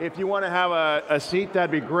If you want to have a seat, that'd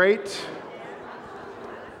be great.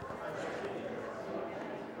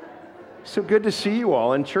 So good to see you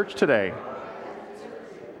all in church today.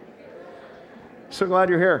 So glad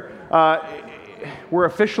you're here. We're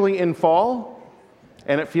officially in fall,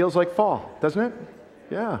 and it feels like fall, doesn't it?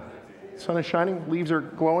 Yeah. Sun is shining, leaves are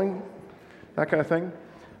glowing, that kind of thing.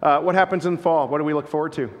 What happens in fall? What do we look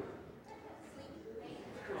forward to?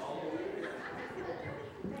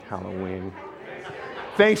 Halloween.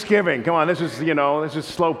 Thanksgiving. Come on, this is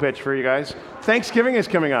slow pitch for you guys. Thanksgiving is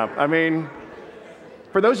coming up. I mean,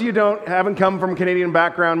 for those of you who haven't come from a Canadian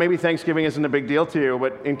background, maybe Thanksgiving isn't a big deal to you,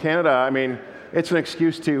 but in Canada, I mean, it's an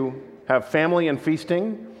excuse to have family and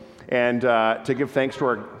feasting and to give thanks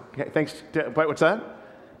to what's that?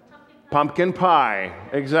 Pumpkin pie.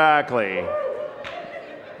 Exactly.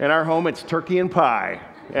 In our home, it's turkey and pie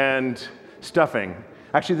and stuffing.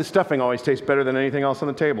 Actually, the stuffing always tastes better than anything else on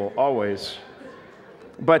the table, always.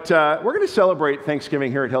 But we're going to celebrate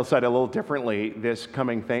Thanksgiving here at Hillside a little differently this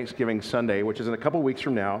coming Thanksgiving Sunday, which is in a couple weeks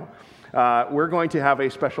from now. We're going to have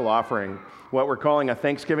a special offering, what we're calling a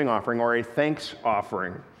Thanksgiving offering or a thanks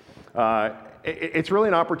offering. It's really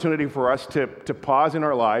an opportunity for us to pause in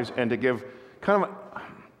our lives and to give kind of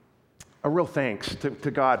a real thanks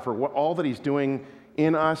to God for all that He's doing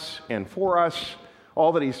in us and for us,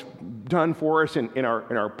 all that He's done for us in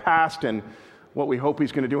our past and what we hope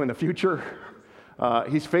He's going to do in the future.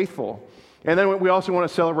 He's faithful. And then we also want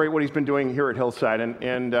to celebrate what He's been doing here at Hillside.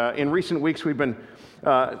 And in recent weeks, we've been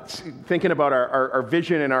thinking about our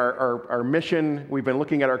vision and our mission. We've been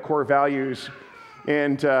looking at our core values.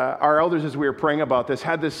 And our elders, as we were praying about this,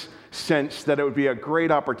 had this sense that it would be a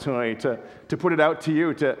great opportunity to put it out to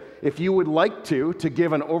you, if you would like to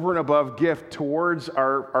give an over and above gift towards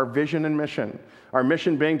our vision and mission. Our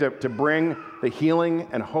mission being to bring the healing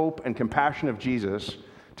and hope and compassion of Jesus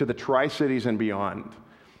to the Tri-Cities and beyond.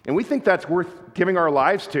 And we think that's worth giving our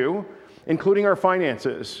lives to, including our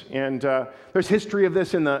finances. And there's history of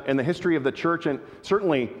this in the history of the church, and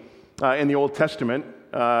certainly in the Old Testament.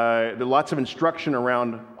 There's lots of instruction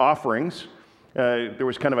around offerings. There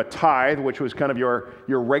was kind of a tithe, which was kind of your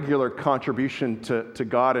regular contribution to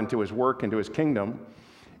God and to His work and to His kingdom.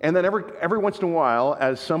 And then every once in a while,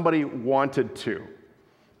 as somebody wanted to,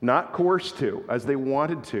 not coerced to, as they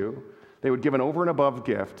wanted to, they would give an over and above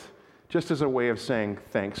gift just as a way of saying,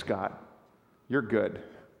 thanks, God. You're good.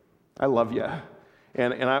 I love you.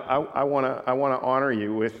 And I want to honor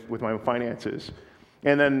you with my finances.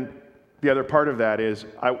 And then the other part of that is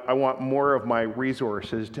I want more of my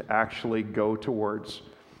resources to actually go towards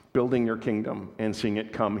building your kingdom and seeing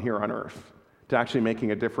it come here on earth, to actually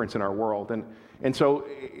making a difference in our world. And so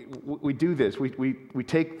we do this. We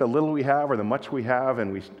take the little we have or the much we have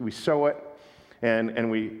and we sow it. And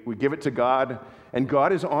we give it to God, and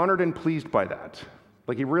God is honored and pleased by that.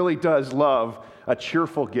 Like He really does love a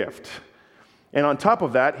cheerful gift. And on top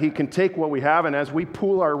of that, He can take what we have, and as we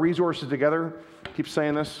pool our resources together, I keep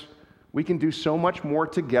saying this, we can do so much more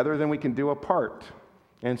together than we can do apart.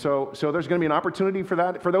 And so there's going to be an opportunity for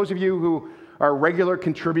that. For those of you who are regular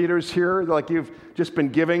contributors here, like you've just been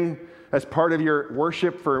giving as part of your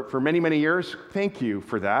worship for many, many years, thank you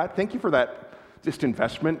for that. Thank you for that just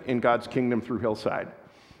investment in God's kingdom through Hillside.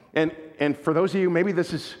 And for those of you, maybe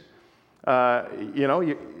this is,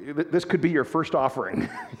 this could be your first offering.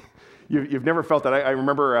 You've never felt that. I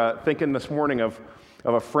remember thinking this morning of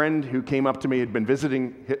a friend who came up to me, had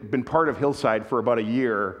been part of Hillside for about a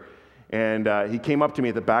year, and he came up to me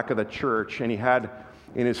at the back of the church, and he had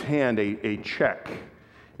in his hand a check,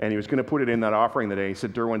 and he was going to put it in that offering that day. He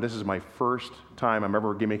said, Durwin, this is my first time I'm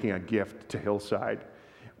ever making a gift to Hillside.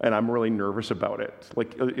 And I'm really nervous about it.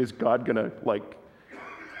 Like, is God gonna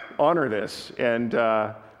honor this? And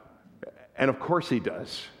of course He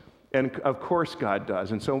does. And of course God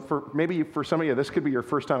does. And so for some of you, this could be your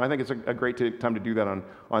first time. I think it's a great time to do that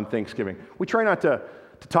on Thanksgiving. We try not to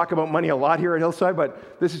talk about money a lot here at Hillside,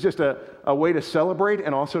 but this is just a way to celebrate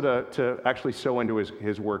and also to actually sow into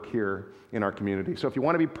his work here in our community. So if you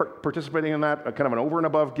want to be participating in that, a kind of an over and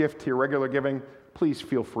above gift to your regular giving, please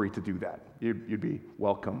feel free to do that. You'd be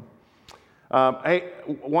welcome. I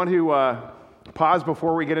want to pause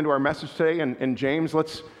before we get into our message today. And James,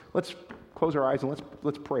 let's close our eyes and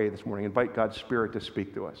let's pray this morning. Invite God's Spirit to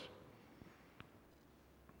speak to us.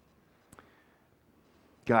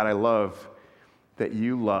 God, I love that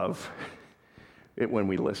you love it when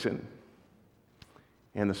we listen.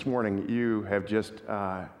 And this morning, you have just,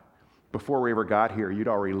 before we ever got here, you'd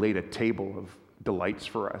already laid a table of delights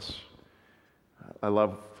for us. I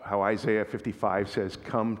love how Isaiah 55 says,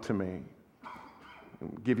 come to me.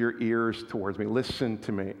 Give your ears towards me. Listen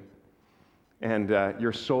to me. And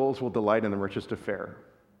your souls will delight in the richest of fare.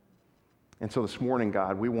 And so this morning,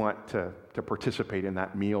 God, we want to participate in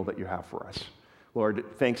that meal that you have for us. Lord,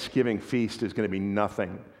 Thanksgiving feast is going to be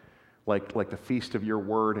nothing like the feast of your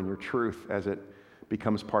word and your truth as it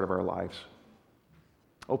becomes part of our lives.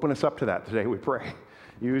 Open us up to that today, we pray.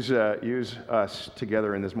 Use us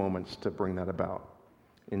together in these moments to bring that about.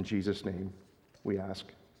 In Jesus' name, we ask.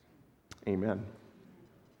 Amen.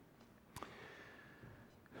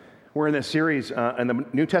 We're in this series in the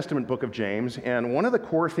New Testament book of James, and one of the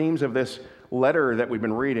core themes of this letter that we've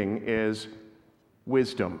been reading is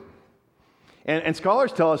wisdom. And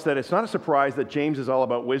scholars tell us that it's not a surprise that James is all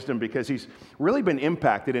about wisdom because he's really been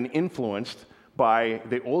impacted and influenced by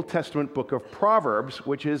the Old Testament book of Proverbs,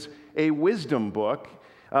 which is a wisdom book.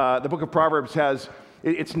 The book of Proverbs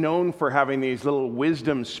it's known for having these little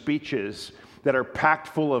wisdom speeches that are packed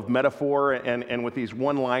full of metaphor and with these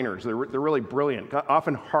one-liners. They're really brilliant,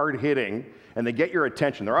 often hard-hitting, and they get your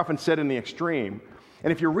attention. They're often said in the extreme.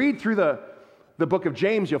 And if you read through the book of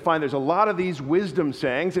James, you'll find there's a lot of these wisdom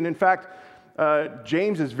sayings. And in fact,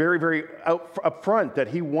 James is very, very upfront that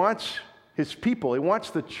he wants his people, he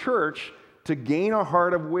wants the church to gain a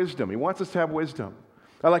heart of wisdom. He wants us to have wisdom.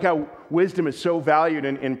 I like how wisdom is so valued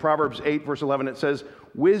in Proverbs 8, verse 11. It says,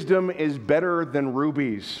 "Wisdom is better than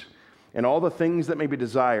rubies, and all the things that may be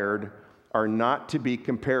desired are not to be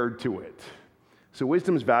compared to it." So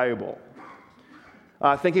wisdom is valuable.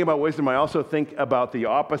 Thinking about wisdom, I also think about the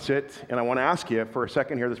opposite, and I want to ask you for a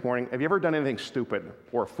second here this morning, have you ever done anything stupid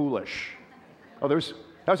or foolish? Oh, that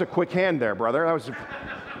was a quick hand there, brother.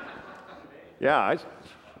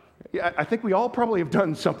 I think we all probably have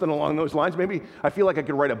done something along those lines. Maybe I feel like I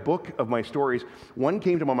could write a book of my stories. One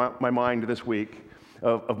came to my mind this week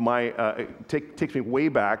takes me way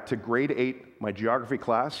back to grade 8, my geography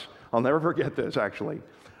class. I'll never forget this, actually.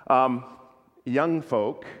 Young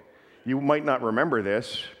folk, you might not remember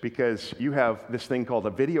this because you have this thing called a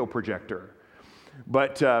video projector.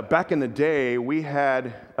 But back in the day, we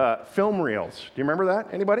had film reels. Do you remember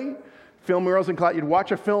that? Anybody? Film reels in class. You'd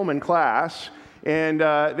watch a film in class, and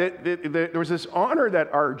there was this honor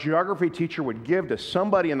that our geography teacher would give to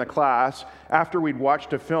somebody in the class after we'd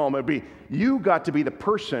watched a film. It would be, you got to be the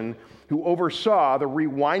person who oversaw the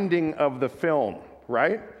rewinding of the film,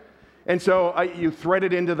 right? And so you thread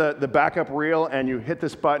it into the backup reel, and you hit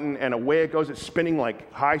this button, and away it goes. It's spinning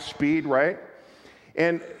like high speed, right?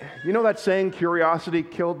 And you know that saying, curiosity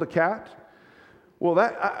killed the cat? Well,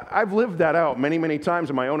 I've lived that out many, many times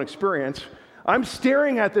in my own experience. I'm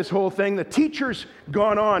staring at this whole thing. The teacher's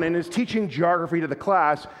gone on and is teaching geography to the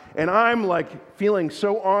class, and I'm like feeling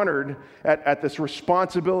so honored at this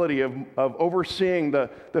responsibility of overseeing the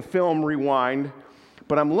film rewind.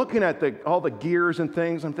 But I'm looking at all the gears and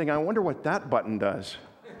things. I'm thinking, I wonder what that button does.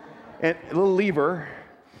 And a little lever.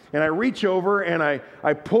 And I reach over and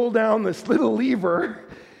I pull down this little lever,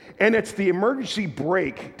 and it's the emergency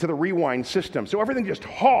brake to the rewind system. So everything just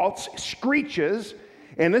halts, screeches,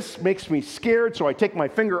 and this makes me scared, so I take my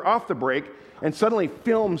finger off the brake, and suddenly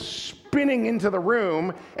film's spinning into the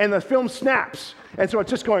room, and the film snaps. And so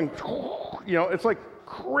it's just going, it's like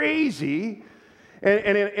crazy.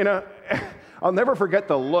 And I'll never forget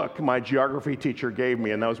the look my geography teacher gave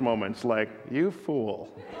me in those moments, like, you fool.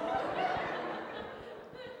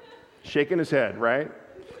 Shaking his head, right?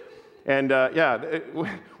 And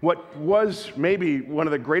what was maybe one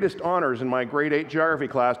of the greatest honors in my grade 8 geography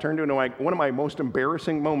class turned into one of my most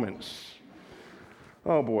embarrassing moments.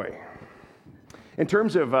 Oh boy. In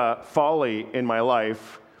terms of folly in my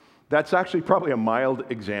life, that's actually probably a mild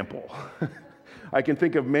example. I can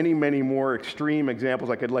think of many, many more extreme examples.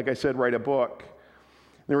 I could, like I said, write a book.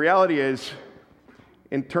 The reality is,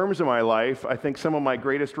 in terms of my life, I think some of my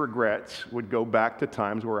greatest regrets would go back to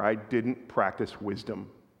times where I didn't practice wisdom,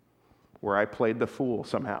 where I played the fool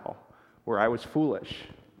somehow, where I was foolish.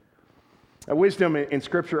 Wisdom in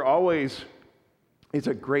Scripture always is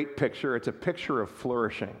a great picture. It's a picture of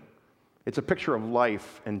flourishing. It's a picture of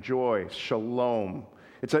life and joy, shalom.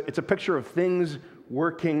 It's a picture of things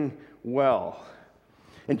working well.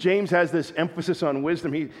 And James has this emphasis on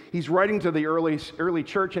wisdom. He's writing to the early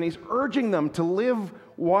church, and he's urging them to live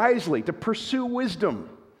wisely, to pursue wisdom.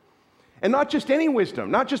 And not just any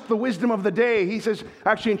wisdom, not just the wisdom of the day. He says,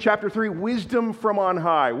 actually in chapter 3, wisdom from on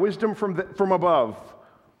high, wisdom from above.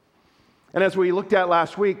 And as we looked at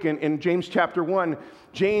last week in James chapter 1,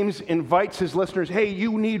 James invites his listeners, hey,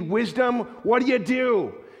 you need wisdom? What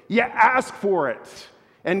do? You ask for it.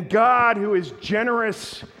 And God, who is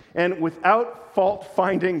generous and without fault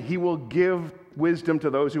finding, he will give wisdom to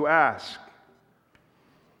those who ask.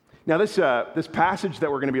 Now, this passage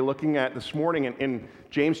that we're going to be looking at this morning in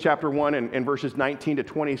James chapter 1 and verses 19 to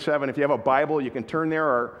 27, if you have a Bible, you can turn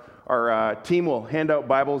there, our team will hand out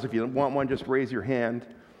Bibles. If you want one, just raise your hand.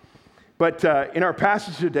 But in our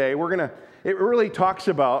passage today, it really talks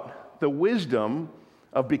about the wisdom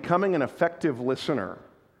of becoming an effective listener.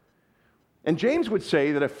 And James would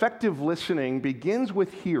say that effective listening begins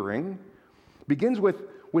with hearing, begins with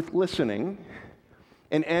listening,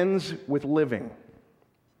 and ends with living.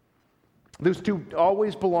 Those two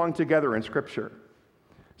always belong together in Scripture.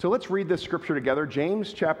 So let's read this Scripture together.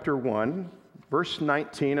 James chapter 1, verse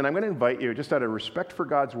 19. And I'm going to invite you, just out of respect for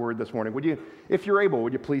God's Word this morning, would you, if you're able,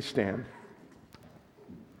 would you please stand?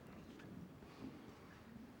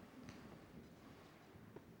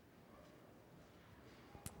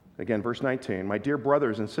 Again, verse 19. My dear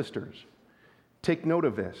brothers and sisters, take note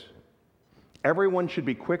of this. Everyone should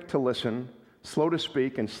be quick to listen, slow to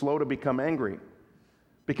speak, and slow to become angry,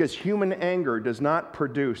 because human anger does not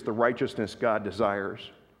produce the righteousness God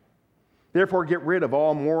desires. Therefore, get rid of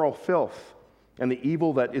all moral filth and the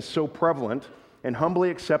evil that is so prevalent, and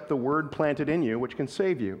humbly accept the word planted in you, which can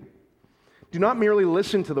save you. Do not merely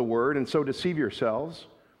listen to the word and so deceive yourselves.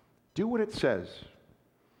 Do what it says.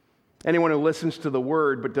 Anyone who listens to the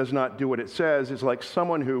word but does not do what it says is like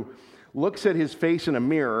someone who looks at his face in a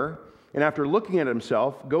mirror and after looking at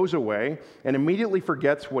himself goes away and immediately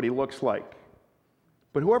forgets what he looks like.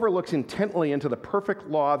 But whoever looks intently into the perfect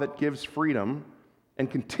law that gives freedom and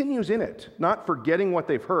continues in it, not forgetting what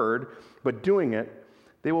they've heard, but doing it,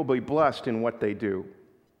 they will be blessed in what they do.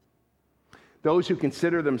 Those who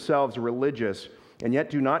consider themselves religious and yet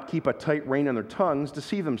do not keep a tight rein on their tongues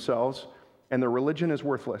deceive themselves, and their religion is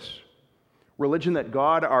worthless. Religion that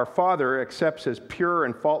God our Father accepts as pure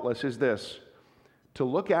and faultless is this: to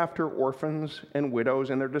look after orphans and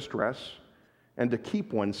widows in their distress, and to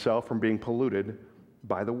keep oneself from being polluted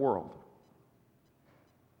by the world.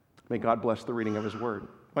 May God bless the reading of His Word.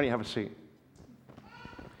 Why don't you have a seat?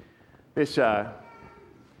 This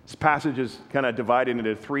passage is kind of divided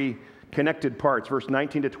into three connected parts, verse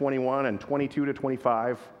 19 to 21 and 22 to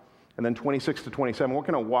 25, and then 26 to 27. We're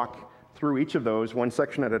going to walk through each of those one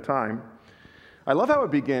section at a time. I love how it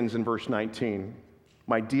begins in verse 19.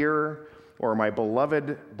 My dear or my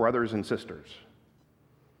beloved brothers and sisters.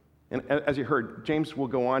 And as you heard, James will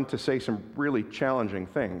go on to say some really challenging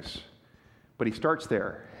things, but he starts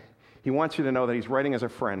there. He wants you to know that he's writing as a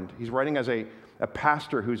friend. He's writing as a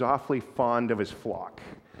pastor who's awfully fond of his flock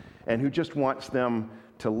and who just wants them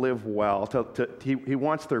to live well. He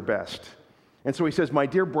wants their best. And so he says, my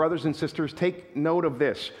dear brothers and sisters, take note of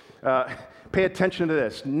this. Pay attention to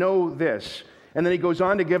this. Know this. And then he goes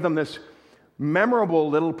on to give them this memorable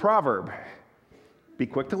little proverb. Be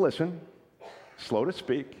quick to listen, slow to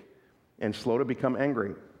speak, and slow to become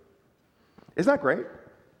angry. Isn't that great?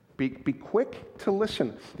 Be quick to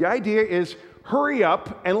listen. The idea is hurry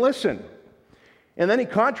up and listen. And then he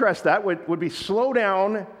contrasts that would be slow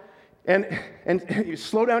down and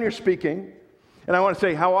slow down your speaking. And I want to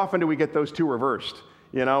say, how often do we get those two reversed?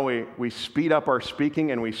 You know, we speed up our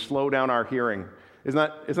speaking and we slow down our hearing. Isn't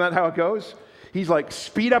that how it goes? He's like,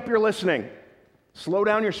 speed up your listening, slow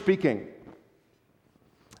down your speaking.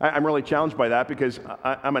 I'm really challenged by that because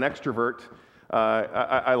I'm an extrovert.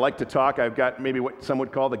 I like to talk. I've got maybe what some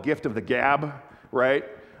would call the gift of the gab, right?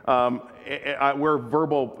 We're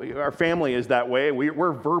verbal. Our family is that way.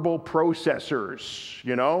 We're verbal processors,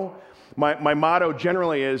 you know? My motto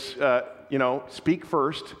generally is, speak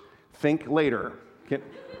first, think later.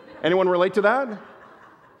 Anyone relate to that?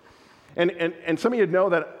 And some of you know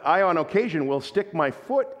that I, on occasion, will stick my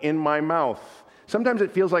foot in my mouth. Sometimes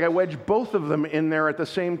it feels like I wedge both of them in there at the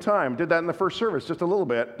same time. Did that in the first service just a little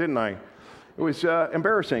bit, didn't I? It was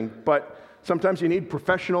embarrassing, but sometimes you need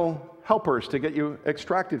professional helpers to get you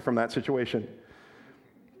extracted from that situation.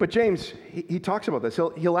 But James, he talks about this.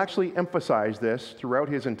 He'll actually emphasize this throughout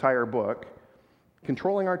his entire book,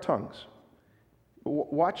 controlling our tongues,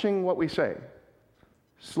 watching what we say,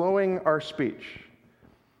 slowing our speech.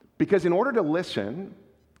 Because in order to listen,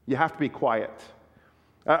 you have to be quiet.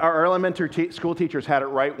 Our elementary school teachers had it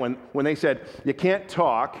right when they said, you can't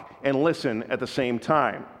talk and listen at the same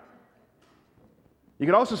time. You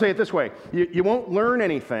could also say it this way, you won't learn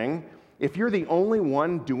anything if you're the only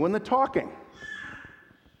one doing the talking.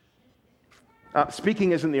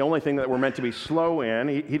 Speaking isn't the only thing that we're meant to be slow in.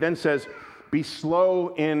 He then says, be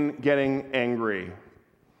slow in getting angry.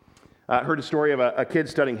 I heard a story of a kid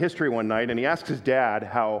studying history one night, and he asked his dad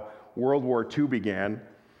how World War II began.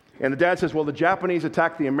 And the dad says, well, the Japanese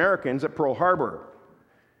attacked the Americans at Pearl Harbor.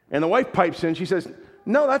 And the wife pipes in, she says,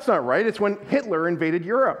 no, that's not right. It's when Hitler invaded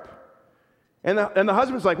Europe. And the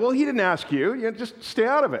husband's like, well, he didn't ask you. You just stay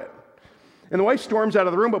out of it. And the wife storms out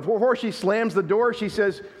of the room, but before she slams the door, she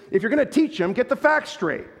says, if you're going to teach him, get the facts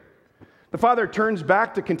straight. The father turns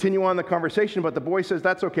back to continue on the conversation, but the boy says,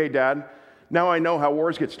 "That's okay, Dad. Now I know how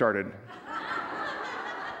wars get started."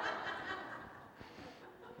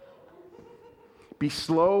 Be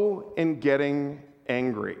slow in getting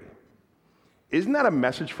angry. Isn't that a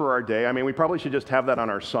message for our day? I mean, we probably should just have that on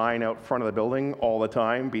our sign out front of the building all the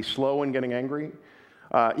time. Be slow in getting angry.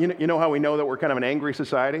 You know how we know that we're kind of an angry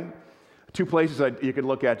society? Two places that you could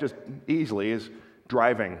look at just easily is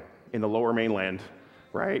driving in the lower mainland,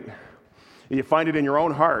 right? You find it in your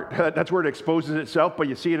own heart. That's where it exposes itself, but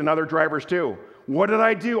you see it in other drivers too. What did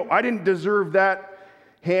I do? I didn't deserve that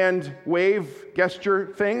hand wave gesture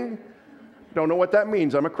thing. Don't know what that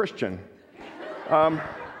means. I'm a Christian. The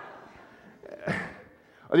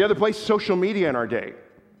other place, social media in our day,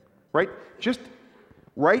 right? Just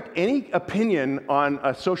write any opinion on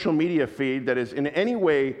a social media feed that is in any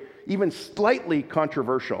way even slightly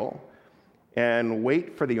controversial and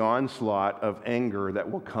wait for the onslaught of anger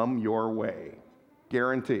that will come your way.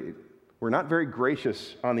 Guaranteed. We're not very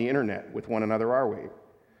gracious on the internet with one another, are we?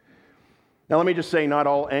 Now, let me just say, not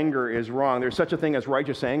all anger is wrong. There's such a thing as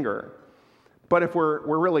righteous anger. But if we're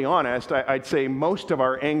really honest, I'd say most of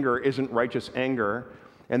our anger isn't righteous anger,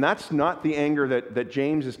 and that's not the anger that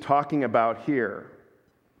James is talking about here.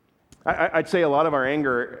 I'd say a lot of our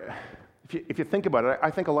anger, if you think about it,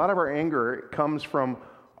 I think a lot of our anger comes from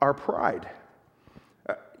our pride.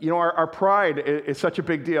 Our pride is such a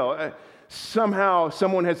big deal. Somehow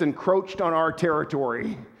someone has encroached on our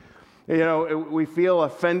territory. We feel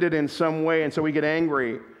offended in some way, and so we get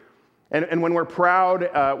angry. And when we're proud,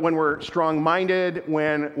 when we're strong-minded,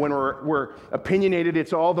 when we're opinionated,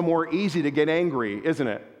 it's all the more easy to get angry, isn't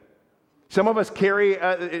it? Some of us carry,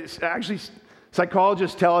 actually,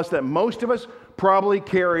 psychologists tell us that most of us probably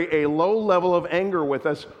carry a low level of anger with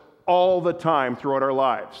us all the time throughout our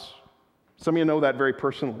lives. Some of you know that very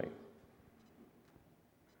personally.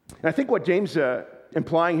 And I think what James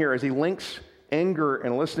implying here as he links anger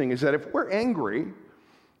and listening is that if we're angry,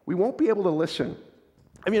 we won't be able to listen.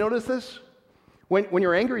 Have you noticed this? When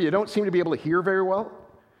you're angry, you don't seem to be able to hear very well.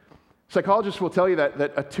 Psychologists will tell you that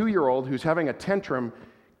a 2-year-old who's having a temper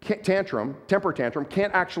tantrum,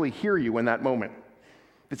 can't actually hear you in that moment.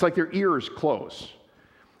 It's like their ears close.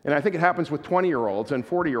 And I think it happens with 20-year-olds and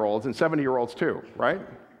 40-year-olds and 70-year-olds too, right?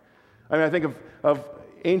 I mean, I think of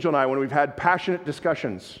Angel and I when we've had passionate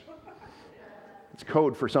discussions. It's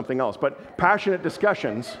code for something else, but passionate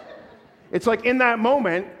discussions. It's like in that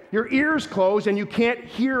moment, your ears close and you can't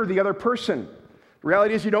hear the other person. The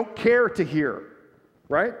reality is you don't care to hear,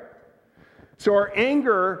 right? So our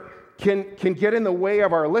anger can get in the way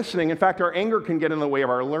of our listening. In fact, our anger can get in the way of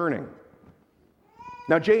our learning.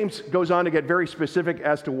 Now, James goes on to get very specific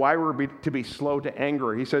as to why we're to be slow to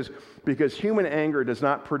anger. He says, because human anger does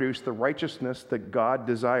not produce the righteousness that God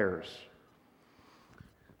desires.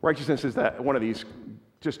 Righteousness is that one of these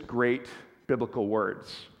just great biblical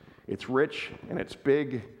words. It's rich, and it's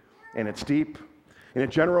big, and it's deep. In a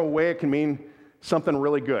general way, it can mean something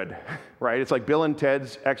really good, right? It's like Bill and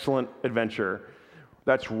Ted's Excellent Adventure.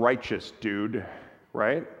 That's righteous, dude,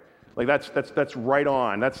 right? Like that's right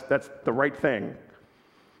on. That's the right thing.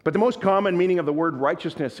 But the most common meaning of the word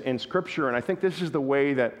righteousness in Scripture, and I think this is the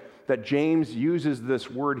way that James uses this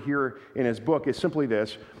word here in his book, is simply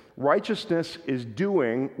this. Righteousness is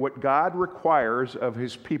doing what God requires of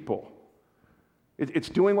his people. It's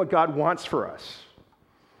doing what God wants for us.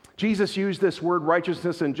 Jesus used this word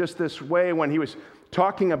righteousness in just this way when he was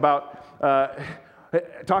talking to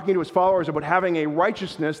his followers about having a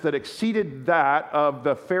righteousness that exceeded that of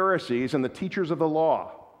the Pharisees and the teachers of the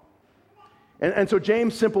law. And so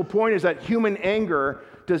James' simple point is that human anger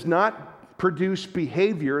does not produce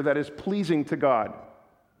behavior that is pleasing to God.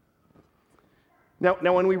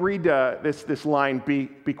 Now when we read this line,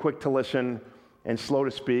 be quick to listen and slow to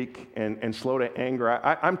speak and slow to anger,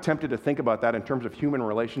 I'm tempted to think about that in terms of human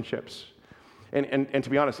relationships. And to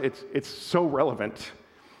be honest, it's so relevant.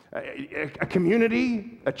 A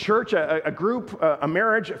community, a church, a group, a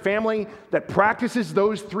marriage, a family that practices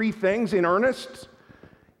those three things in earnest,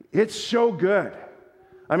 it's so good.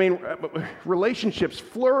 I mean, relationships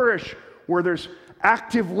flourish where there's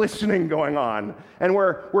active listening going on, and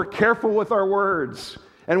we're careful with our words,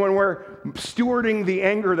 and when we're stewarding the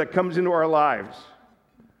anger that comes into our lives.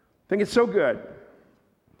 I think it's so good.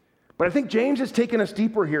 But I think James has taken us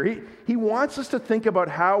deeper here. He wants us to think about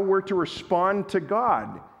how we're to respond to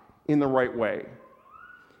God in the right way.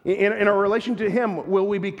 In our relation to him, will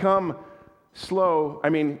we become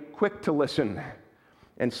quick to listen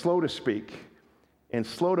and slow to speak and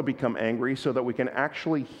slow to become angry so that we can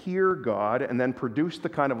actually hear God and then produce the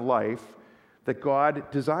kind of life that God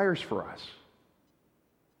desires for us?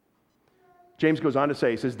 James goes on to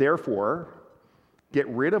say, he says, therefore, get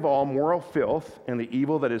rid of all moral filth and the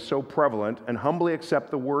evil that is so prevalent, and humbly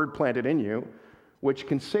accept the word planted in you, which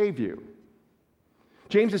can save you.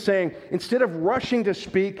 James is saying, instead of rushing to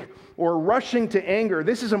speak or rushing to anger,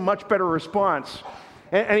 this is a much better response.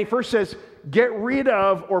 And he first says, get rid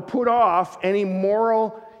of or put off any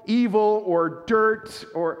moral evil or dirt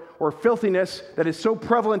or filthiness that is so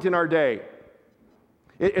prevalent in our day.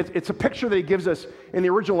 It's a picture that he gives us in the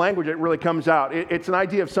original language. It really comes out. It's an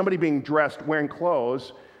idea of somebody being dressed, wearing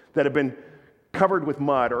clothes that have been covered with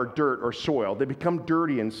mud or dirt or soil. They become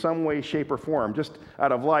dirty in some way, shape, or form, just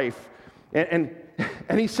out of life. And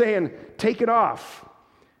he's saying, take it off.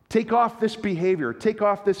 Take off this behavior. Take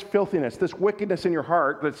off this filthiness, this wickedness in your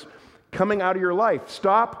heart that's coming out of your life.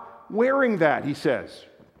 Stop wearing that, he says.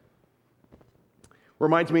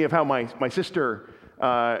 Reminds me of how my sister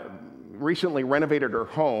recently renovated her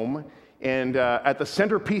home, and at the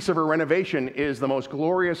centerpiece of her renovation is the most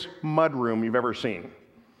glorious mudroom you've ever seen.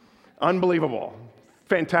 Unbelievable.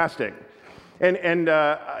 Fantastic. And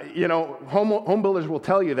home builders will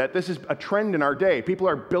tell you that this is a trend in our day. People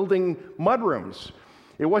are building mudrooms.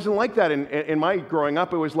 It wasn't like that in my growing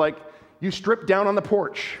up. It was like you strip down on the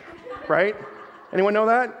porch, right? Anyone know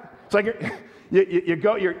that? It's like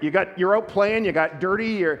you're out playing, you got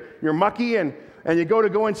dirty, you're mucky, and you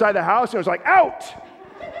go inside the house, and it was like, out!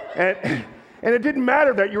 And it didn't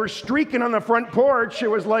matter that you were streaking on the front porch. It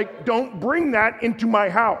was like, don't bring that into my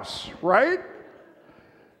house, right?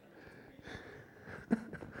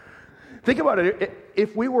 Think about it.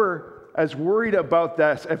 If we were as worried about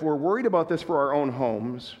this, if we're worried about this for our own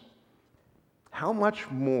homes, how much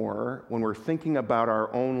more when we're thinking about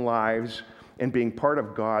our own lives and being part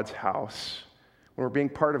of God's house, when we're being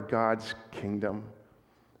part of God's kingdom,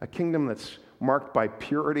 a kingdom that's marked by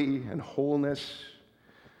purity and wholeness,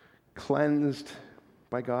 cleansed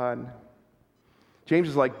by God. James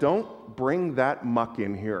is like, don't bring that muck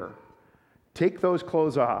in here. Take those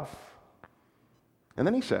clothes off. And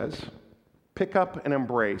then he says, pick up and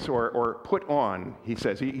embrace, or put on, he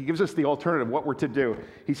says. He gives us the alternative, what we're to do.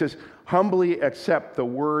 He says, humbly accept the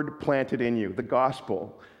word planted in you, the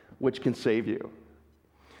gospel, which can save you.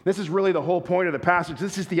 This is really the whole point of the passage.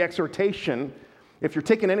 This is the exhortation. If you're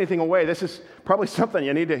taking anything away, this is probably something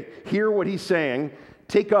you need to hear what he's saying.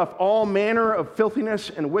 Take off all manner of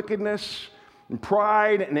filthiness and wickedness and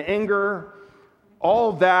pride and anger,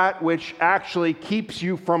 all that which actually keeps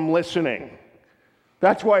you from listening.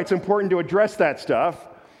 That's why it's important to address that stuff.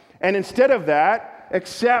 And instead of that,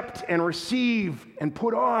 accept and receive and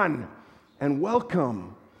put on and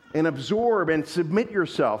welcome and absorb and submit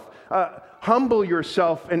yourself. Humble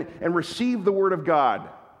yourself and receive the word of God.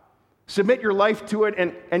 Submit your life to it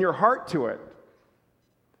and your heart to it.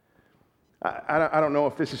 I don't know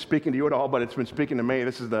if this is speaking to you at all, but it's been speaking to me.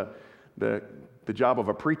 This is the job of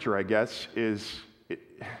a preacher, I guess,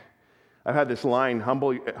 I've had this line,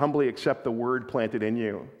 humbly accept the word planted in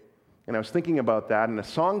you. And I was thinking about that, and a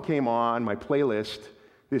song came on my playlist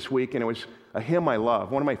this week, and it was a hymn I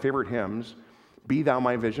love, one of my favorite hymns, Be Thou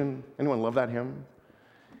My Vision. Anyone love that hymn?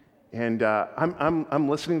 And I'm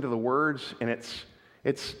listening to the words, and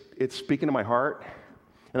it's speaking to my heart.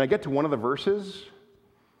 And I get to one of the verses,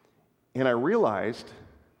 and I realized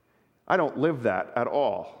I don't live that at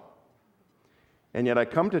all. And yet I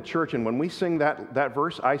come to church, and when we sing that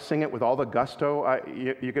verse, I sing it with all the gusto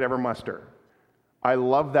you could ever muster. I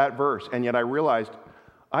love that verse, and yet I realized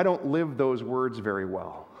I don't live those words very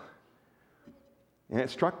well. And it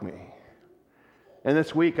struck me. And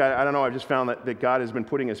this week, I don't know, I've just found that God has been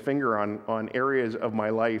putting his finger on areas of my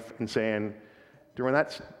life and saying,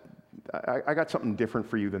 Durwin, I got something different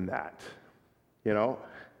for you than that. You know?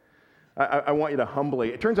 I want you to humbly.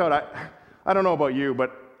 It turns out, I don't know about you,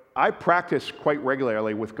 but I practice quite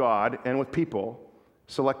regularly with God and with people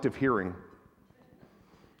selective hearing.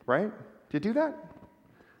 Right? Do you do that?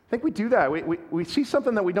 I think we do that. We see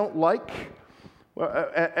something that we don't like,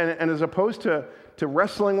 and as opposed to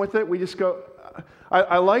wrestling with it, we just go,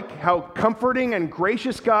 I like how comforting and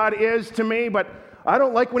gracious God is to me, but I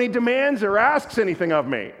don't like when he demands or asks anything of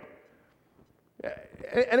me.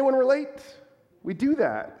 Anyone relate? We do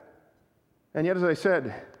that. And yet, as I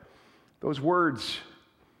said, those words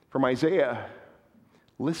from Isaiah,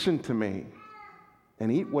 listen to me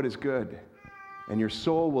and eat what is good, and your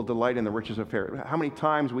soul will delight in the riches of fare. How many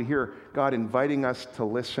times we hear God inviting us to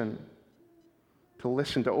listen,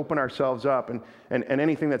 to open ourselves up, and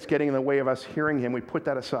anything that's getting in the way of us hearing him, we put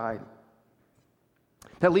that aside.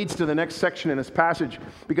 That leads to the next section in this passage,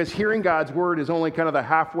 because hearing God's word is only kind of the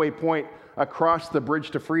halfway point across the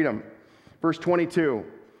bridge to freedom. Verse 22,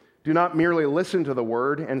 do not merely listen to the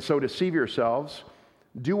word and so deceive yourselves.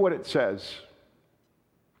 Do what it says.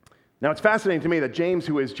 Now, it's fascinating to me that James,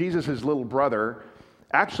 who is Jesus' little brother,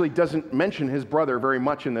 actually doesn't mention his brother very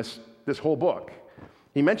much in this whole book.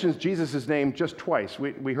 He mentions Jesus' name just twice.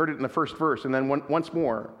 We heard it in the first verse and then once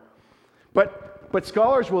more. But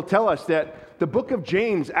scholars will tell us that the book of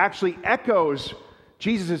James actually echoes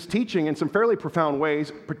Jesus' teaching in some fairly profound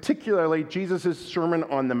ways, particularly Jesus' Sermon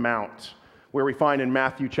on the Mount, where we find in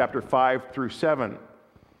Matthew chapter 5 through 7.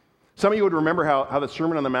 Some of you would remember how the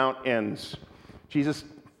Sermon on the Mount ends. Jesus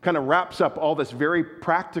kind of wraps up all this very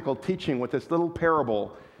practical teaching with this little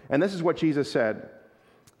parable. And this is what Jesus said.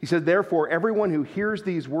 He said, "Therefore, everyone who hears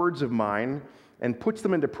these words of mine and puts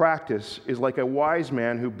them into practice is like a wise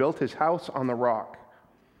man who built his house on the rock.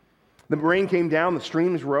 The rain came down, the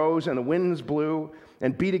streams rose, and the winds blew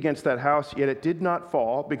and beat against that house, yet it did not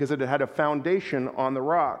fall because it had a foundation on the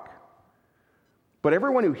rock. But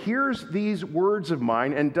everyone who hears these words of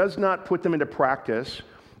mine and does not put them into practice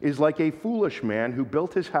is like a foolish man who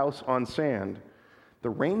built his house on sand. The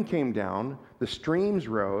rain came down, the streams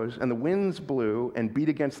rose, and the winds blew and beat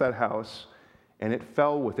against that house, and it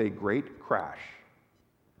fell with a great crash."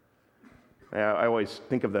 I always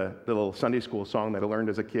think of the little Sunday school song that I learned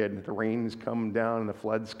as a kid, "The rains come down and the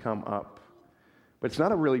floods come up." But it's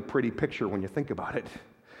not a really pretty picture when you think about it.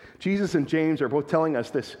 Jesus and James are both telling us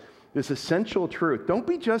this essential truth. Don't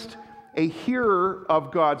be just a hearer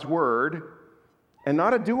of God's word and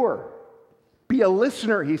not a doer. Be a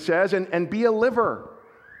listener, he says, and be a liver.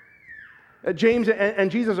 James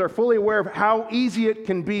and Jesus are fully aware of how easy it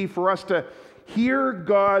can be for us to hear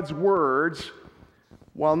God's words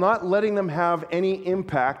while not letting them have any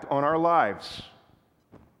impact on our lives.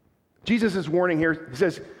 Jesus is warning here. He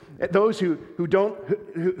says, those who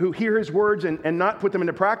hear his words and not put them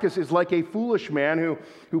into practice is like a foolish man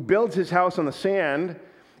who builds his house on the sand,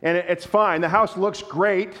 and it's fine. The house looks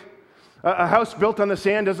great. A house built on the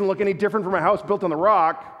sand doesn't look any different from a house built on the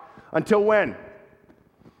rock until when?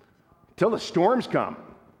 Until the storms come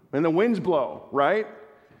and the winds blow, right?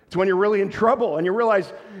 It's when you're really in trouble and you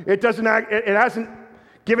realize it hasn't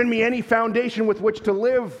given me any foundation with which to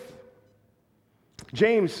live.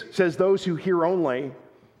 James says those who hear only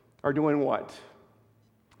are doing what?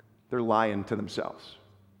 They're lying to themselves.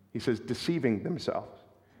 He says deceiving themselves.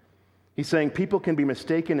 He's saying people can be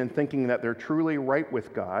mistaken in thinking that they're truly right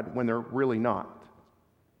with God when they're really not.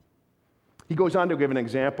 He goes on to give an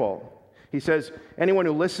example. He says, anyone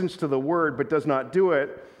who listens to the word but does not do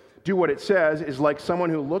what it says, is like someone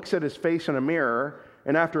who looks at his face in a mirror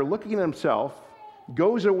and after looking at himself,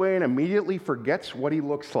 goes away and immediately forgets what he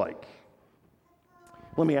looks like.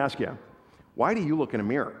 Let me ask you, why do you look in a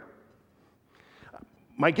mirror?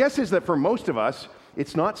 My guess is that for most of us,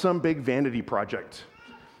 it's not some big vanity project.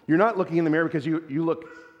 You're not looking in the mirror because you look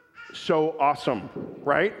so awesome,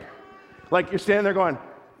 right? Like you're standing there going,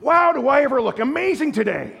 wow, do I ever look amazing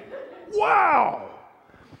today? Wow!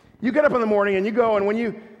 You get up in the morning and you go, and when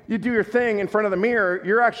you do your thing in front of the mirror,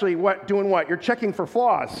 you're actually doing what? You're checking for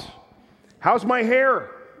flaws. How's my hair?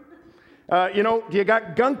 Do you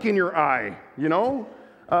got gunk in your eye?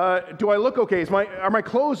 Do I look okay? Are my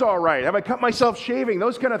clothes all right? Have I cut myself shaving?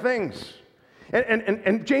 Those kind of things.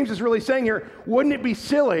 And James is really saying here, wouldn't it be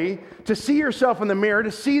silly to see yourself in the mirror,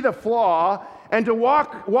 to see the flaw, and to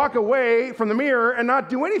walk away from the mirror and not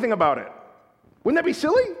do anything about it? Wouldn't that be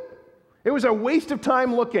silly? It was a waste of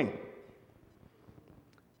time looking.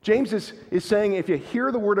 James is saying if you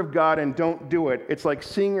hear the word of God and don't do it, it's like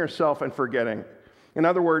seeing yourself and forgetting. In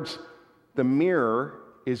other words, the mirror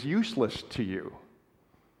is useless to you.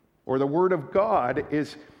 Or the word of God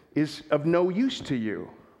is of no use to you.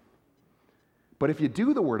 But if you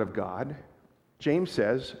do the word of God, James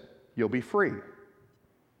says, you'll be free.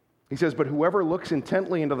 He says, but whoever looks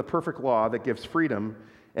intently into the perfect law that gives freedom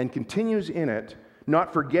and continues in it,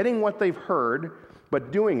 not forgetting what they've heard,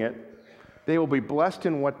 but doing it, they will be blessed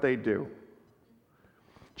in what they do.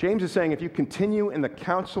 James is saying if you continue in the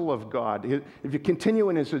counsel of God, if you continue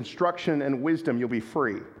in his instruction and wisdom, you'll be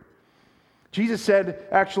free. Jesus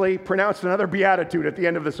pronounced another beatitude at the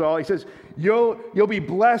end of this all. He says, you'll be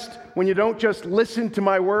blessed when you don't just listen to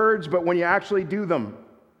my words, but when you actually do them.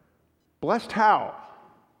 Blessed how?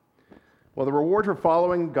 Well, the reward for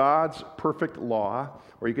following God's perfect law,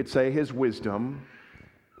 or you could say his wisdom,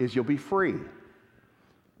 is you'll be free.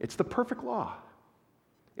 It's the perfect law.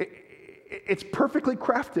 It's perfectly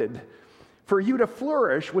crafted for you to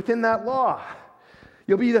flourish within that law.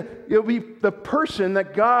 You'll be the person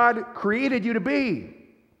that God created you to be.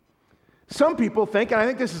 Some people think, and I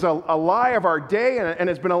think this is a lie of our day, and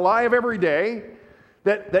it's been a lie of every day,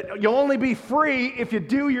 that you'll only be free if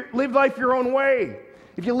you live life your own way,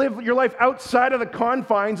 if you live your life outside of the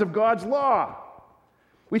confines of God's law.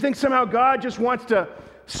 We think somehow God just wants to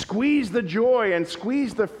squeeze the joy and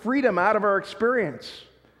squeeze the freedom out of our experience.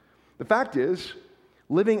 The fact is,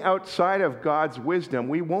 living outside of God's wisdom,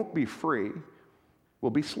 we won't be free.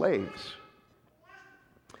 We'll be slaves.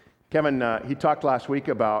 Kevin, he talked last week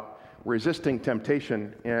about resisting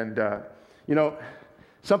temptation. And,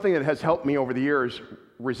 something that has helped me over the years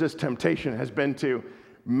resist temptation has been to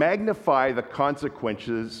magnify the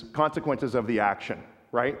consequences of the action,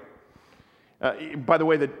 right? By the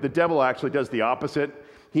way, the devil actually does the opposite.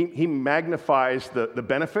 He magnifies the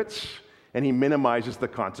benefits and he minimizes the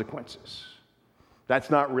consequences. That's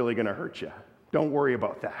not really going to hurt you. Don't worry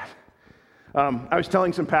about that. I was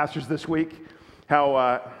telling some pastors this week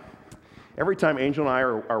how every time Angel and I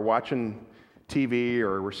are watching TV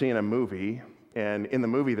or we're seeing a movie, and in the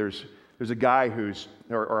movie there's a guy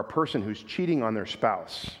or a person who's cheating on their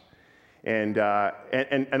spouse. And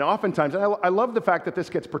oftentimes, and I love the fact that this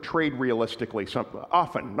gets portrayed realistically,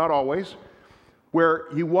 often, not always, where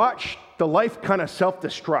you watch the life kind of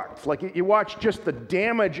self-destruct. Like you watch just the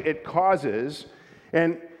damage it causes.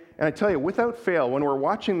 And I tell you, without fail, when we're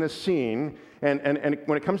watching this scene, and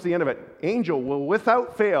when it comes to the end of it, Angel will,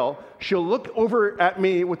 without fail, she'll look over at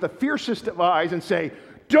me with the fiercest of eyes and say,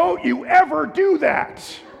 "Don't you ever do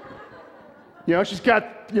that!" She's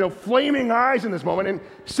got, flaming eyes in this moment, and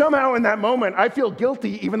somehow in that moment, I feel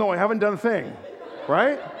guilty even though I haven't done a thing,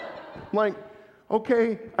 right? I'm like,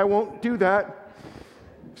 okay, I won't do that.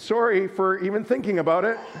 Sorry for even thinking about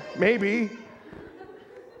it. Maybe.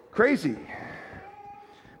 Crazy.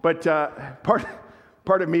 But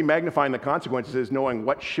part of me magnifying the consequences is knowing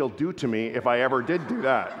what she'll do to me if I ever did do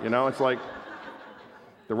that. It's like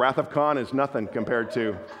the wrath of Khan is nothing compared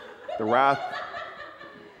to the wrath.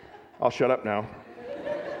 I'll shut up now.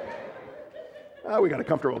 We got a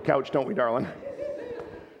comfortable couch, don't we, darling?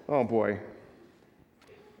 Oh boy.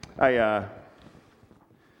 Part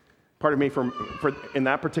of me for in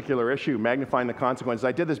that particular issue, magnifying the consequences.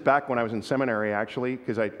 I did this back when I was in seminary, actually,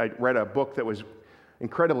 because I read a book that was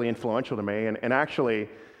incredibly influential to me, and actually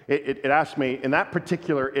it asked me in that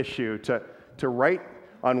particular issue to write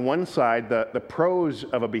on one side the pros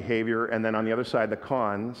of a behavior, and then on the other side the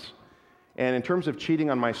cons. And in terms of cheating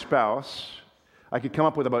on my spouse, I could come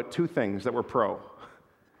up with about two things that were pro.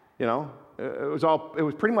 It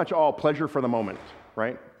was pretty much all pleasure for the moment,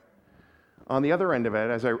 right? On the other end of it,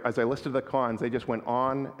 as I listed the cons, they just went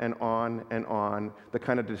on and on and on. The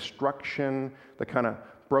kind of destruction, the kind of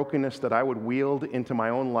brokenness that I would wield into my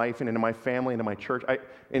own life and into my family, into my church. I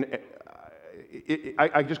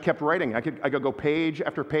just kept writing. I could go page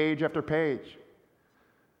after page after page,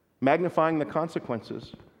 magnifying the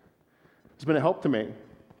consequences. It's been a help to me.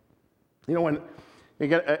 When I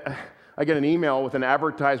get an email with an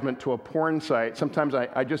advertisement to a porn site, sometimes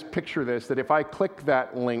I just picture this, that if I click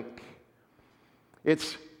that link,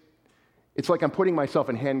 it's like I'm putting myself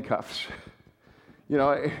in handcuffs.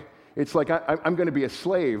 It's like I'm going to be a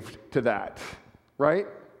slave to that, right?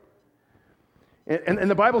 And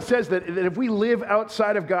the Bible says that if we live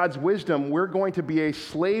outside of God's wisdom, we're going to be a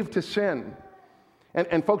slave to sin.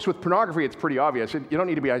 And folks, with pornography, it's pretty obvious. You don't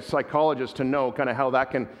need to be a psychologist to know kind of how that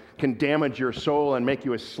can damage your soul and make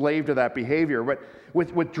you a slave to that behavior. But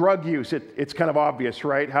with drug use, it's kind of obvious,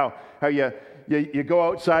 right? How you go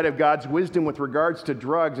outside of God's wisdom with regards to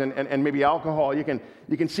drugs and maybe alcohol. You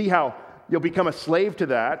can see how you'll become a slave to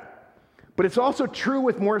that. But it's also true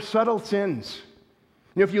with more subtle sins.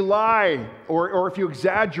 If you lie or if you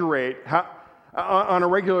exaggerate on a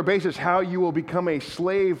regular basis, how you will become a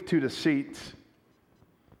slave to deceit.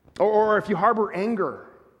 Or if you harbor anger,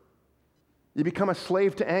 you become a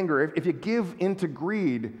slave to anger. If you give into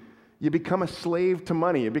greed, you become a slave to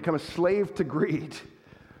money. You become a slave to greed.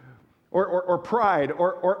 Or pride,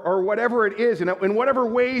 or whatever it is. In whatever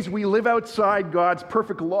ways we live outside God's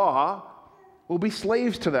perfect law, we'll be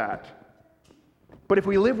slaves to that. But if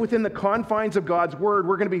we live within the confines of God's word,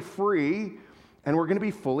 we're going to be free and we're going to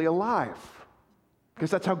be fully alive.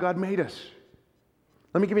 Because that's how God made us.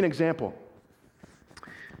 Let me give you an example.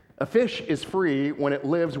 A fish is free when it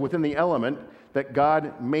lives within the element that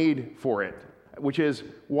God made for it, which is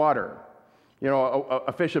water.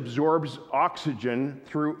 A fish absorbs oxygen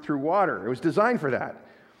through water. It was designed for that.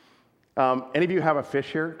 Any of you have a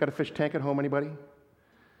fish here? Got a fish tank at home, anybody?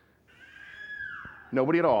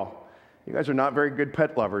 Nobody at all. You guys are not very good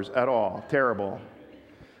pet lovers at all. Terrible.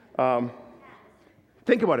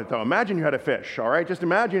 Think about it, though. Imagine you had a fish, all right? Just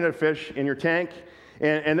imagine you had a fish in your tank,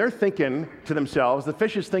 and they're thinking to themselves, the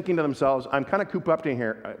fish is thinking to themselves, I'm kind of cooped up in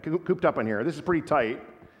here. This is pretty tight.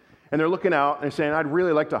 And they're looking out and they're saying, I'd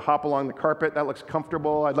really like to hop along the carpet. That looks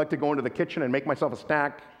comfortable. I'd like to go into the kitchen and make myself a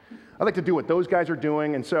snack. I'd like to do what those guys are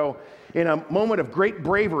doing. And so in a moment of great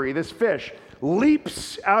bravery, this fish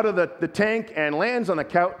leaps out of the tank and lands on the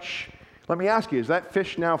couch. Let me ask you, is that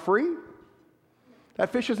fish now free?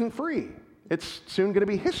 That fish isn't free. It's soon going to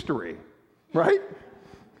be history, right?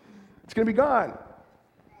 It's going to be gone.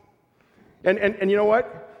 And you know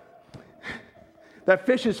what? That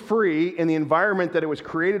fish is free in the environment that it was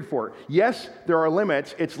created for. Yes, there are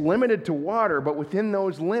limits. It's limited to water, but within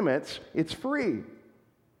those limits, it's free.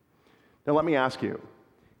 Now let me ask you,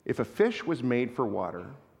 if a fish was made for water,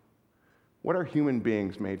 what are human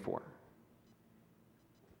beings made for?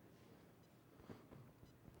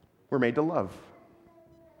 We're made to love.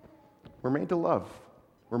 We're made to love.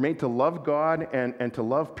 We're made to love God and to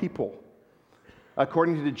love people.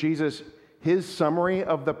 According to Jesus, his summary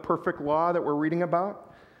of the perfect law that we're reading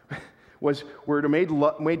about was we're made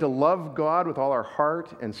to love God with all our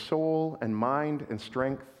heart and soul and mind and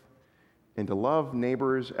strength, and to love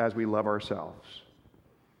neighbors as we love ourselves.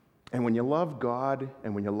 And when you love God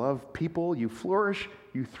and when you love people, you flourish,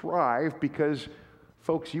 you thrive, because,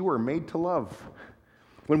 folks, you were made to love.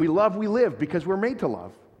 When we love, we live, because we're made to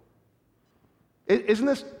love. Isn't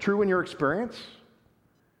this true in your experience?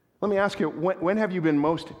 Let me ask you, when have you been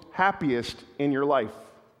most happiest in your life?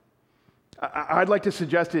 I'd like to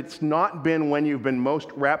suggest it's not been when you've been most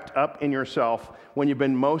wrapped up in yourself, when you've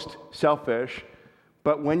been most selfish,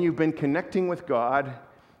 but when you've been connecting with God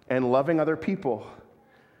and loving other people.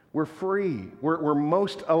 We're free. We're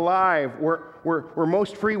most alive. We're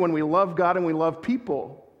most free when we love God and we love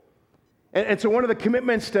people. And so one of the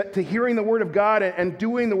commitments to hearing the Word of God and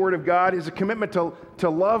doing the Word of God is a commitment to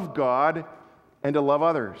love God and to love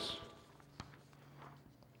others.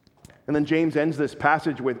 And then James ends this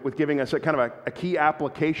passage with giving us a kind of a key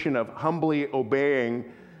application of humbly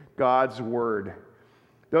obeying God's Word.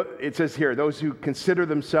 It says here, those who consider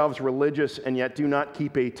themselves religious and yet do not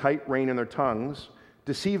keep a tight rein in their tongues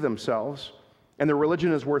deceive themselves, and their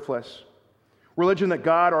religion is worthless. Religion that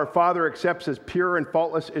God, our Father, accepts as pure and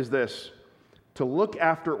faultless is this: to look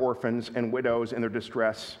after orphans and widows in their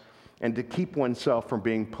distress, and to keep oneself from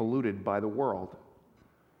being polluted by the world.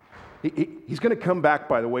 He's going to come back,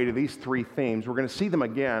 by the way, to these three themes. We're going to see them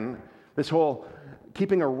again. This whole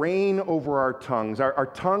keeping a rein over our tongues. Our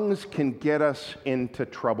tongues can get us into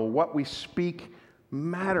trouble. What we speak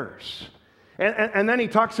matters. And then he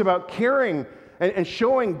talks about caring and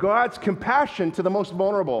showing God's compassion to the most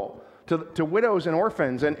vulnerable, to widows and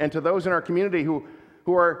orphans, and to those in our community who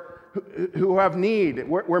have need.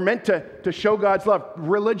 We're meant to show God's love.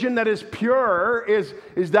 Religion that is pure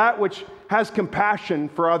is that which has compassion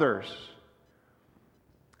for others.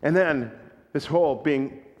 And then this whole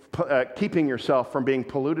keeping yourself from being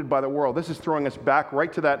polluted by the world. This is throwing us back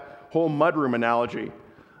right to that whole mudroom analogy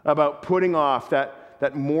about putting off that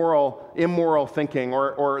immoral thinking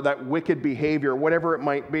or that wicked behavior, whatever it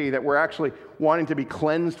might be, that we're actually wanting to be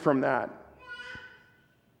cleansed from that.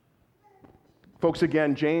 Folks,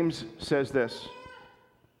 again, James says this: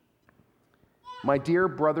 my dear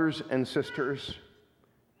brothers and sisters,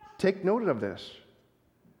 take note of this.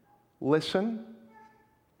 Listen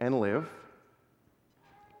and live.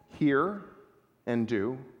 Hear and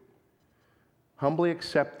do. Humbly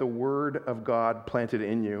accept the word of God planted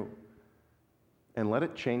in you, and let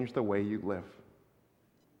it change the way you live.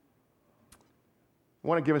 I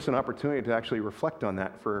want to give us an opportunity to actually reflect on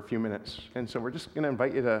that for a few minutes. And so we're just going to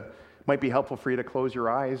invite you to, might be helpful for you to close your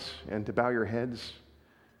eyes and to bow your heads.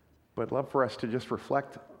 But I'd love for us to just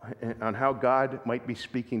reflect on how God might be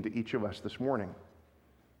speaking to each of us this morning.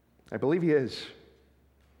 I believe he is.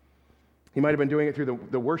 He might have been doing it through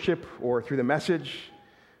the worship or through the message,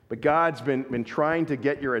 but God's been trying to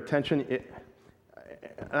get your attention.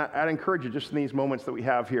 I'd encourage you just in these moments that we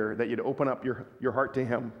have here that you'd open up your heart to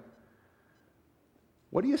him.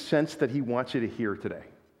 What do you sense that he wants you to hear today?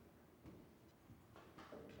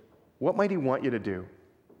 What might he want you to do?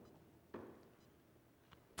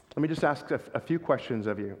 Let me just ask a few questions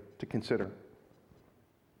of you to consider.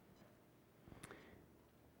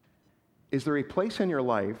 Is there a place in your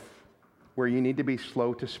life where you need to be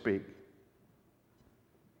slow to speak,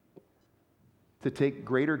 to take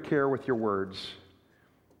greater care with your words,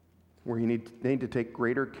 where you need to take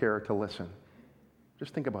greater care to listen?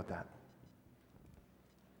 Just think about that.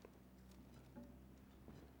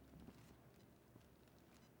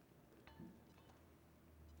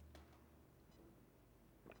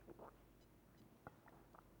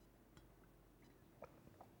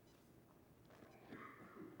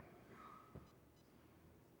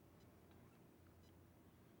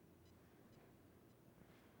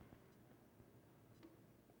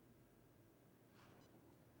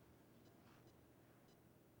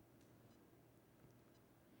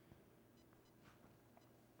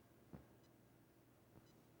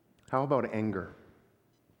 How about anger?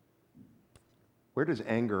 Where does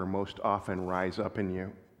anger most often rise up in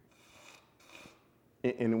you?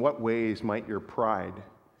 In what ways might your pride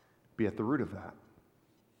be at the root of that?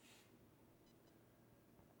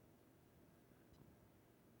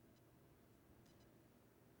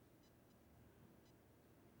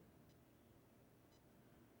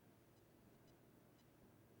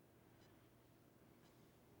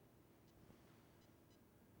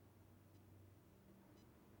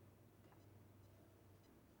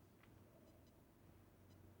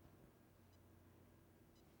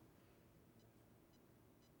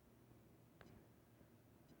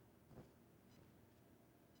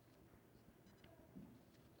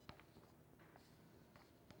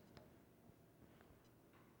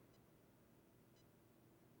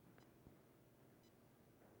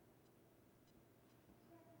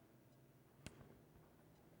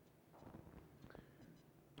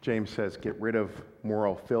 James says, get rid of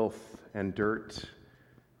moral filth and dirt,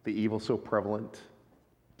 the evil so prevalent.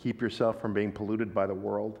 Keep yourself from being polluted by the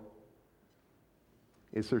world.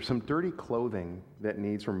 Is there some dirty clothing that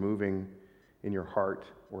needs removing in your heart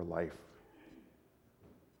or life?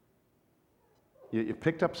 You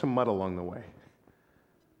picked up some mud along the way,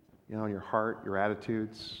 in your heart, your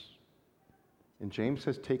attitudes. And James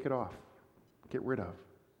says, take it off, get rid of.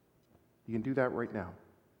 You can do that right now.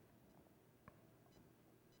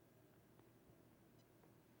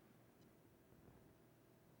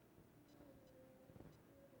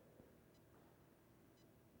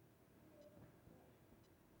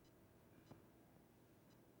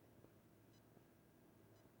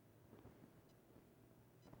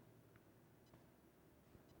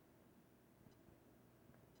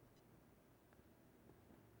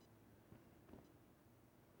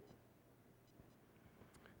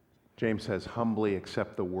 James says, humbly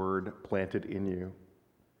accept the word planted in you.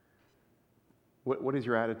 What is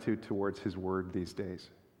your attitude towards his word these days?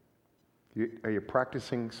 Are you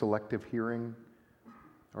practicing selective hearing?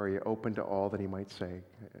 Or are you open to all that he might say?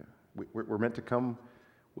 We're meant to come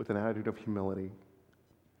with an attitude of humility.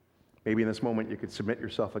 Maybe in this moment you could submit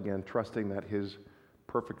yourself again, trusting that his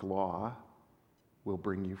perfect law will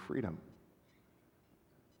bring you freedom.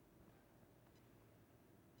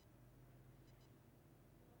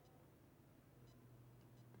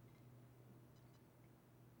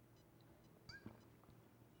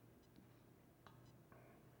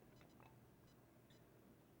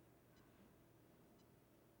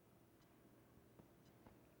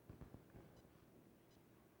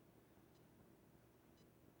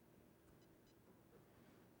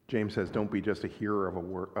 James says, don't be just a hearer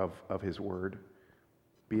of his word,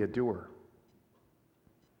 be a doer.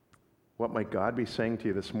 What might God be saying to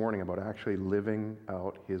you this morning about actually living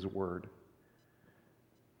out his word?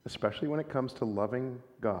 Especially when it comes to loving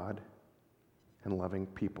God and loving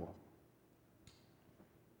people.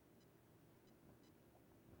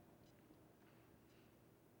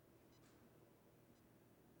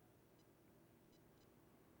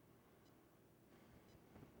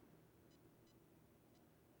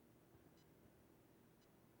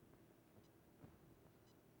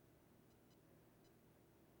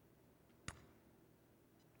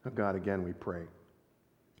 Oh God, again we pray.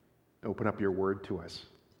 Open up your word to us.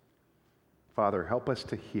 Father, help us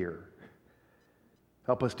to hear.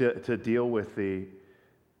 Help us to deal with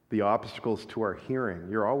the obstacles to our hearing.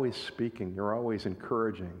 You're always speaking. You're always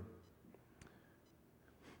encouraging.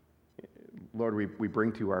 Lord, we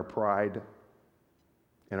bring to you our pride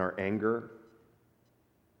and our anger.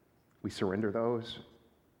 We surrender those.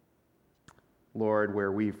 Lord,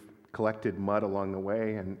 where we've collected mud along the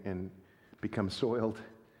way and become soiled,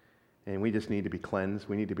 and we just need to be cleansed.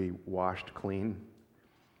 We need to be washed clean.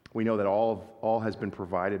 We know that all has been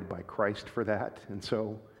provided by Christ for that, and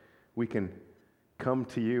so we can come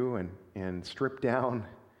to you and strip down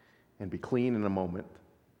and be clean in a moment.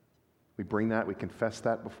 We bring that, we confess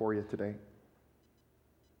that before you today.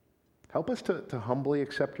 Help us to humbly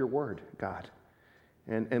accept your word, God,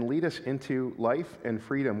 and lead us into life and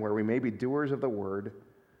freedom where we may be doers of the word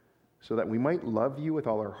so that we might love you with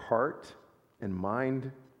all our heart and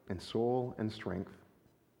mind and soul and strength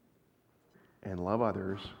and love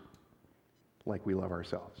others like we love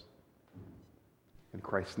ourselves. In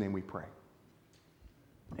Christ's name we pray.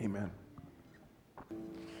 Amen.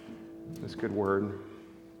 This good word.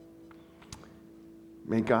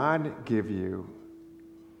 May God give you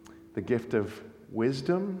the gift of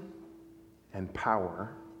wisdom and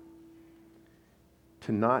power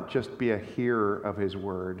to not just be a hearer of his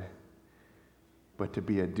word, but to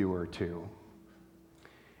be a doer too.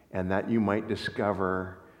 And that you might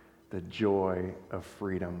discover the joy of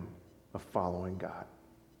freedom of following God.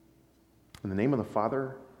 In the name of the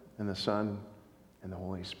Father, and the Son, and the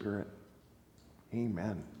Holy Spirit.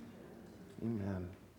 Amen. Amen.